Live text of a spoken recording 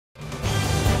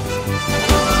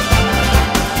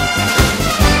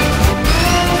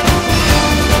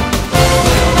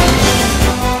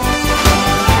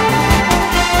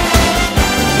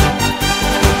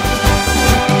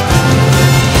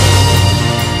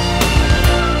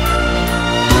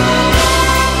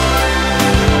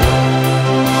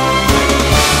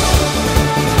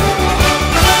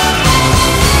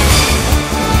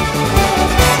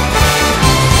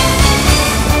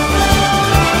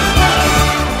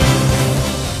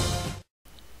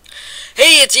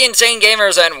it's the Insane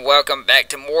Gamers, and welcome back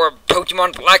to more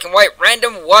Pokemon Black and White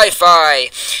Random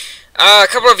WiFi. A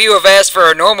couple of you have asked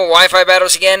for normal Wi-Fi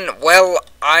battles again. Well,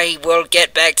 I will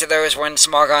get back to those when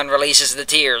Smogon releases the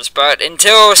tiers, but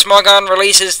until Smogon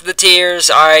releases the tiers,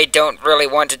 I don't really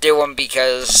want to do them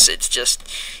because it's just,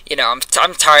 you know,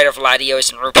 I'm tired of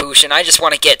Latios and Rapushin. I just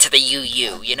want to get to the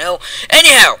UU, you know?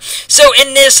 Anyhow, so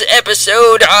in this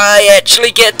episode, I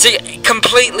actually get to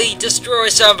completely destroy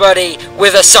somebody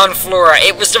with a Sunflora.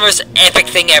 It was the most epic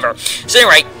thing ever. So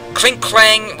anyway, Clink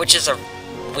Clang, which is a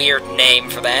weird name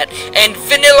for that, and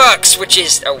Vanillux, which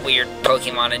is a weird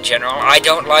Pokemon in general. I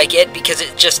don't like it because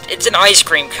it's an ice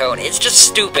cream cone. It's just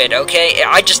stupid, okay?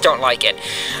 I just don't like it.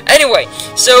 Anyway,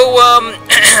 so,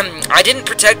 I didn't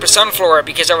protect the Sunflora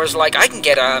because I was like, I can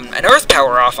get an Earth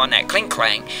Power off on that Clink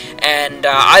Clang, and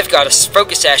I've got a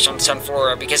Focus Sash on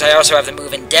Sunflora because I also have the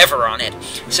move Endeavor on it.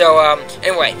 So,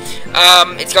 anyway,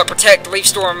 it's got Protect, Leaf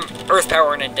Storm, Earth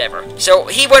Power, and Endeavor. So,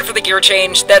 he went for the gear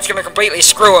change. That's going to completely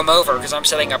screw him over because I'm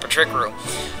setting up a Trick Room.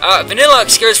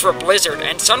 Vanillux goes for a Blizzard,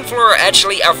 and Sunflora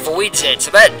actually avoids it, so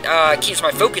that keeps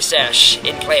my Focus Sash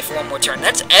in play for one more turn.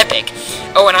 That's epic.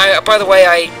 Oh, and by the way,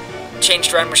 I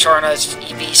changed around Musharna's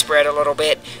EV spread a little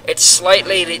bit. It's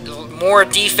slightly more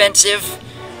defensive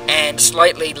and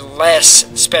slightly less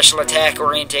special attack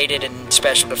orientated and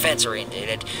special defense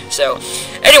orientated. So,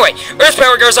 anyway, Earth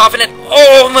Power goes off and it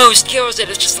almost kills it.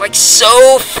 It's just like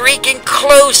so freaking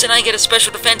close, and I get a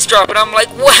special defense drop, and I'm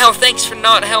like, wow, thanks for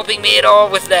not helping me at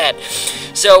all with that.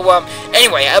 So,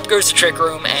 anyway, up goes the Trick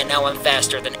Room, and now I'm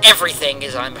faster than everything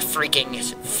because I'm a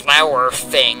freaking flower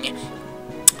thing.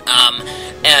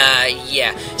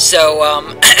 Yeah, so,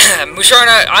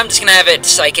 Musharna, I'm just gonna have it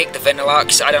Psychic the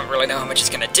Vanillux. I don't really know how much it's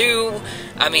gonna do.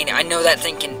 I mean, I know that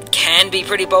thing can be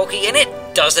pretty bulky, and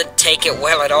it doesn't take it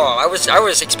well at all. I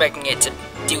was expecting it to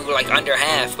do, like, under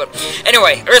half, but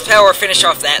anyway, Earth Power finished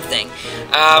off that thing.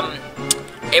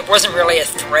 It wasn't really a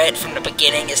threat from the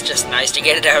beginning. It's just nice to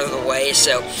get it out of the way,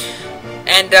 so,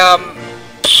 and,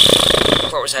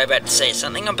 what was I about to say?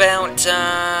 Something about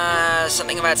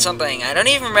something. I don't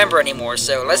even remember anymore,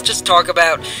 so let's just talk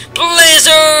about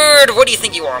Blizzard! What do you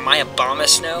think you are, my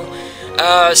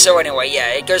Abomasnow? So anyway,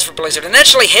 yeah, it goes for Blizzard, and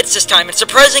actually hits this time, and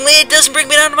surprisingly, it doesn't bring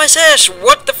me down to my sash.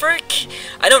 What the frick?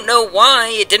 I don't know why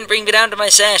it didn't bring me down to my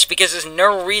sash, because there's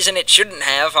no reason it shouldn't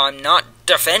have. I'm not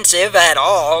defensive at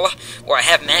all. Well, I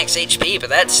have max HP, but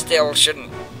that still shouldn't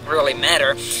really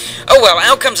matter. Oh well,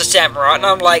 out comes a Samurott, and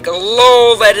I'm like,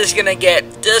 lol, that is gonna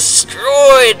get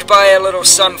destroyed by a little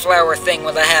sunflower thing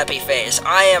with a happy face.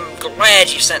 I am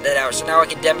glad you sent that out, so now I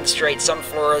can demonstrate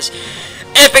Sunflora's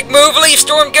epic move, Leaf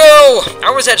Storm, go!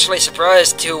 I was actually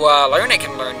surprised to learn it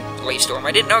can learn Leaf Storm.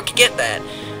 I didn't know it could get that.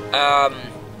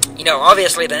 You know,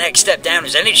 obviously the next step down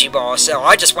is Energy Ball, so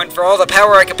I just went for all the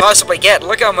power I could possibly get.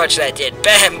 Look how much that did.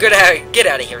 Bam! Get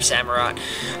out of here, Samurott.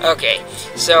 Okay,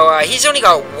 so he's only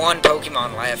got one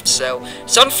Pokemon left, so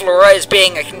Sunflora is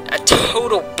being a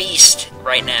total beast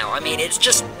right now. I mean, it's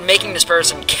just making this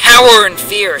person cower in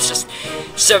fear. It's just,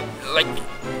 so, like,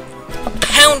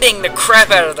 pounding the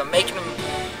crap out of them, making them,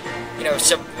 you know,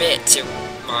 submit to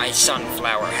my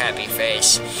sunflower happy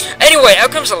face. Anyway,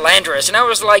 out comes a Landorus, and I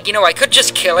was like, you know, I could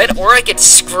just kill it, or I could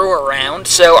screw around,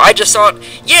 so I just thought,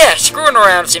 yeah, screwing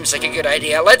around seems like a good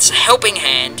idea. Let's Helping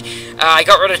Hand. I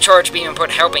got rid of Charge Beam and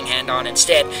put Helping Hand on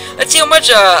instead. Let's see how much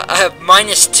a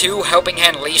 -2 Helping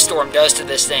Hand Leaf Storm does to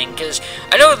this thing, because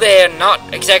I know they're not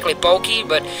exactly bulky,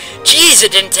 but geez,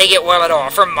 it didn't take it well at all.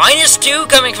 For -2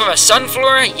 coming from a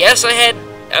Sunflora, yes, I had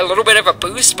a little bit of a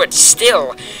boost, but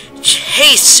still,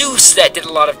 Jesus, that did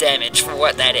a lot of damage for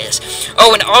what that is.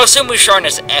 Oh, and also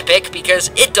Musharna's epic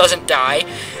because it doesn't die.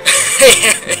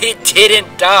 It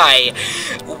didn't die.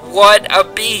 What a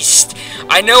beast.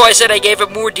 I know I said I gave it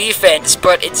more defense,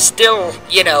 but it's still,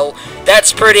 you know,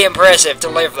 that's pretty impressive to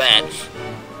live that.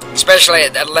 Especially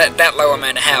at that low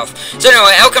amount of health. So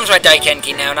anyway, out comes my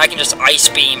Daikenki now, and I can just Ice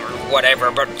Beam or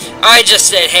whatever, but I just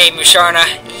said, hey, Musharna,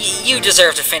 you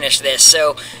deserve to finish this,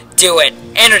 so do it.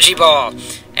 Energy Ball.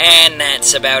 And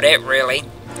that's about it, really.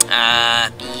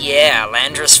 Yeah,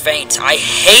 Landorus Faint. I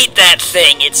hate that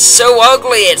thing. It's so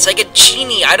ugly. It's like a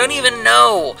genie. I don't even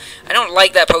know. I don't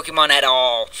like that Pokemon at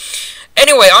all.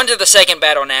 Anyway, on to the second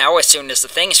battle now, as soon as the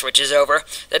thing switches over.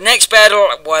 The next battle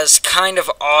was kind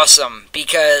of awesome,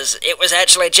 because it was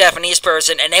actually a Japanese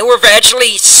person, and they were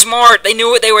actually smart. They knew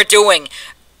what they were doing.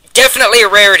 Definitely a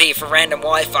rarity for Random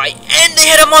Wi-Fi. And they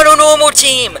had a mono-normal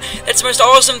team! That's the most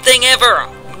awesome thing ever!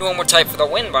 Normal type for the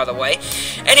win, by the way.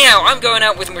 Anyhow, I'm going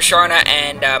out with Musharna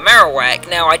and Marowak.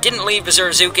 Now, I didn't leave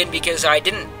Zurazukin because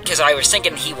I was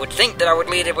thinking he would think that I would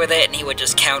lead it with it, and he would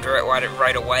just counter it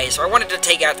right away. So I wanted to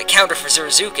take out the counter for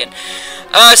Zurazukin.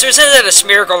 So it sends out a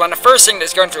Smeargle, and the first thing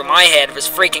that's going through my head was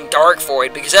freaking Dark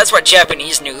Void, because that's what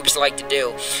Japanese noobs like to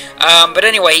do. But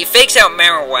anyway, he fakes out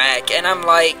Marowak, and I'm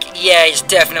like, yeah, he's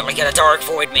definitely gonna Dark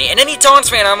Void me. And then he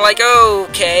taunts me, and I'm like,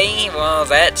 okay, well,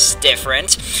 that's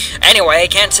different. Anyway, I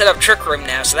can't set up Trick Room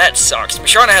now, so that sucks.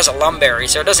 Musharna has a Lumberry,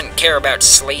 so it doesn't care about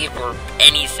sleep or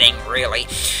anything, really.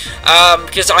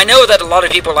 Because I know that a lot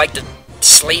of people like to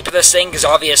sleep this thing, because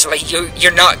obviously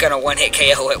you're not going to one-hit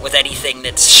KO it with anything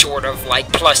that's short of,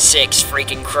 like, +6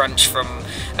 freaking crunch from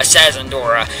a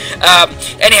Sazandora.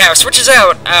 Anyhow, switches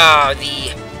out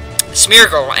the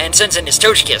Smeargle and sends in his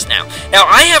Togekiss now. Now,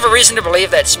 I have a reason to believe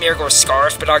that Smeargle's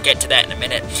Scarf, but I'll get to that in a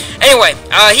minute. Anyway,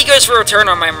 he goes for a turn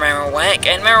on my Marowak,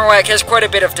 and Marowak has quite a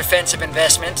bit of defensive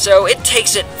investment, so it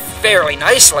takes it fairly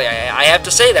nicely. I have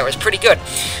to say, that was pretty good.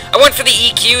 I went for the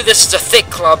EQ. This is a thick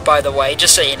club, by the way,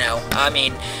 just so you know. I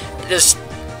mean, there's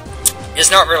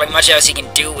not really much else you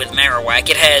can do with Marowak.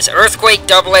 It has Earthquake,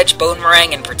 Double Edge,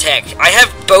 Boomerang, and Protect. I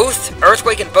have both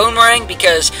Earthquake and Boomerang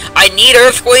because I need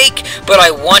Earthquake, but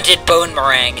I wanted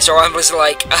Boomerang. So I was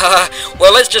like,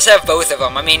 well, let's just have both of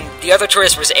them. I mean, the other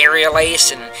choice was Aerial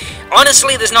Ace, and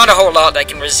honestly, there's not a whole lot that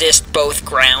can resist both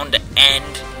ground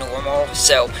and normal,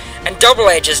 so... And Double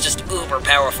Edge is just uber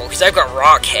powerful, because I've got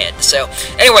Rock Head. So,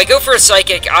 anyway, go for a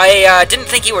Psychic. I didn't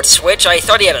think he would switch. I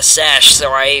thought he had a Sash,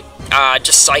 so I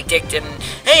just Psychicked, and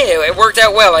hey, it worked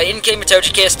out well. In came a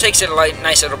Togekiss, takes it a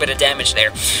nice little bit of damage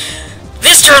there.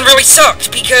 This turn really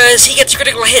sucked, because he gets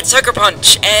Critical Hit, Sucker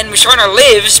Punch, and Musharna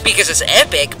lives because it's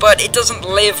epic, but it doesn't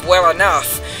live well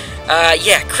enough.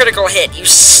 Yeah, Critical Hit. You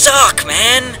suck,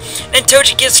 man! Then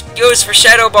Togekiss goes for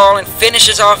Shadow Ball and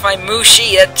finishes off my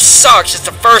Mushi. That sucks. It's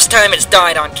the first time it's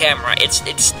died on camera. It's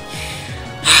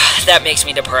that makes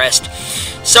me depressed.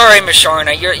 Sorry,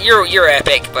 Musharna, you're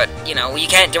epic, but, you know, you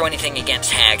can't do anything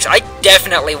against hacks. I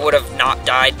definitely would have not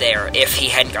died there if he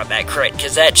hadn't got that crit,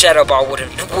 because that Shadow Ball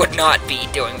would not be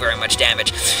doing very much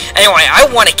damage. Anyway, I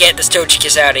want to get this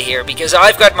Togekiss out of here, because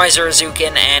I've got my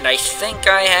Zurazukin, and I think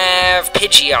I have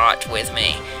Pidgeot with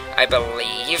me, I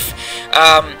believe.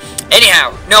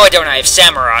 Anyhow, no I don't, I have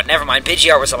Samurott, never mind,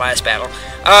 Pidgeot was the last battle.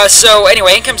 So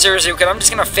anyway, in comes Zurazukin. I'm just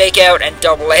gonna fake out and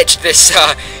double edge this,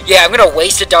 yeah, I'm gonna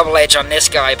waste a double edge on this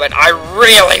guy, but I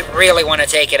really want to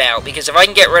take it out, because if I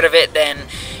can get rid of it, then,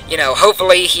 you know,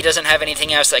 hopefully he doesn't have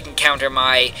anything else that can counter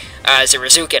my,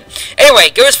 Zurazukin. Anyway,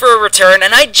 goes for a return,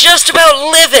 and I just about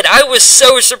live it! I was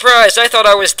so surprised, I thought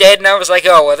I was dead, and I was like,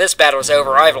 oh, well, this battle's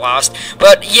over, I've lost.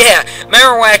 But, yeah,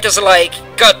 Marowak is, like,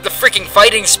 got the freaking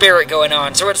fighting spirit going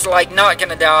on, so it's, like, not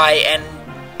gonna die, and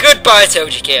goodbye,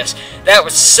 Togekiss. That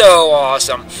was so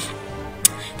awesome.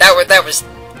 That was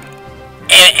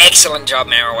an excellent job,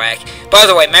 Marowak. By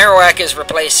the way, Marowak is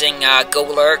replacing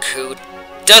Golurk, who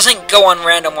doesn't go on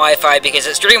random Wi-Fi because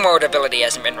its Dream World ability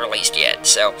hasn't been released yet,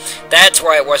 so that's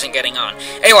why it wasn't getting on.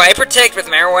 Anyway, I protect with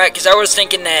Marowak because I was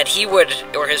thinking that he would,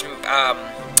 or his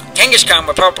Kangaskhan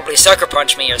would probably Sucker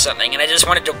Punch me or something, and I just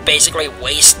wanted to basically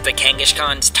waste the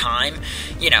Kangaskhan's time,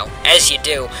 you know, as you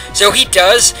do. So he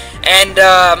does, and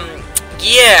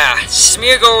yeah,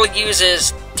 Smeargle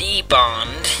uses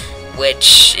D-Bond,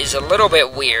 which is a little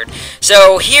bit weird.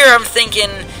 So here I'm thinking,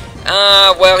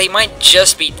 well, he might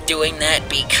just be doing that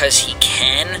because he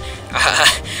can,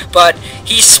 but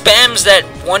he spams that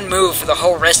one move for the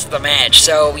whole rest of the match,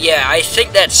 so yeah, I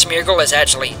think that Smeargle is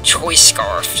actually Choice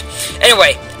Scarfed.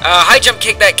 Anyway, High Jump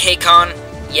Kick that K-Con.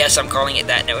 Yes, I'm calling it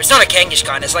that. No, it's not a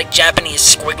Kangaskhan. It's like Japanese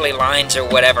squiggly lines or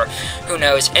whatever. Who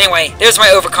knows? Anyway, there's my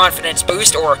Overconfidence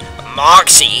boost, or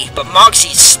Moxie. But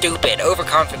Moxie's stupid.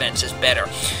 Overconfidence is better.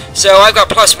 So I've got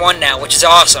 +1 now, which is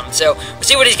awesome. So we'll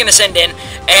see what he's going to send in.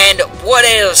 And what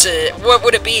else? What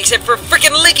would it be except for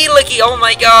freaking Licky Licky? Oh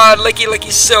my god, Licky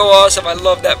Licky's so awesome. I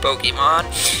love that Pokemon.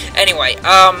 Anyway,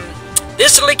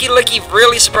 this Licky Licky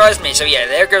really surprised me, so yeah,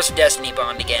 there goes the Destiny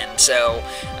Bond again. So,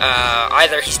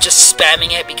 either he's just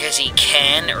spamming it because he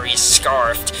can, or he's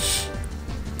Scarfed.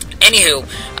 Anywho,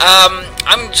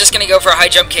 I'm just gonna go for a High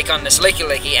Jump Kick on this Licky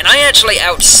Licky, and I actually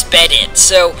outsped it,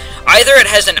 so either it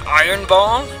has an Iron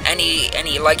Ball, and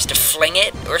he likes to fling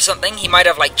it, or something. He might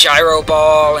have, like, Gyro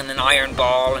Ball, and an Iron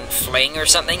Ball, and Fling, or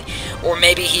something. Or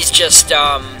maybe he's just,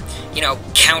 you know,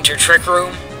 counter Trick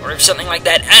Room, or something like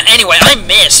that. Anyway, I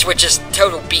missed, which is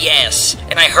total BS,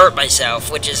 and I hurt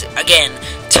myself, which is, again,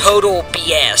 total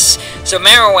BS. So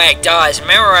Marowak dies.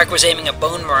 Marowak was aiming a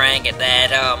Boomerang at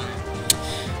that,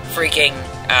 freaking,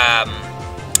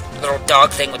 little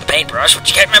dog thing with the paintbrush, which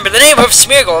you can't remember the name of.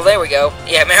 Smeargle, there we go.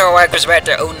 Yeah, Marowak was about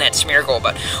to own that Smeargle,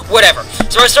 but whatever.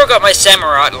 So I still got my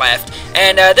Samurott left,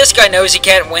 and this guy knows he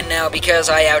can't win now because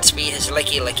I outspeed his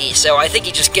Licky, so I think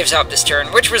he just gives up this turn,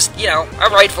 which was, you know, a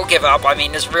rightful give up. I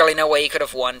mean, there's really no way he could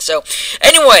have won. So,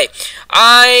 anyway,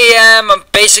 I am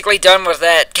basically done with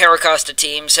that Caracosta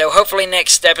team, so hopefully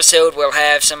next episode we'll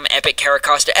have some epic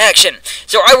Caracosta action.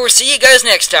 So I will see you guys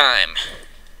next time.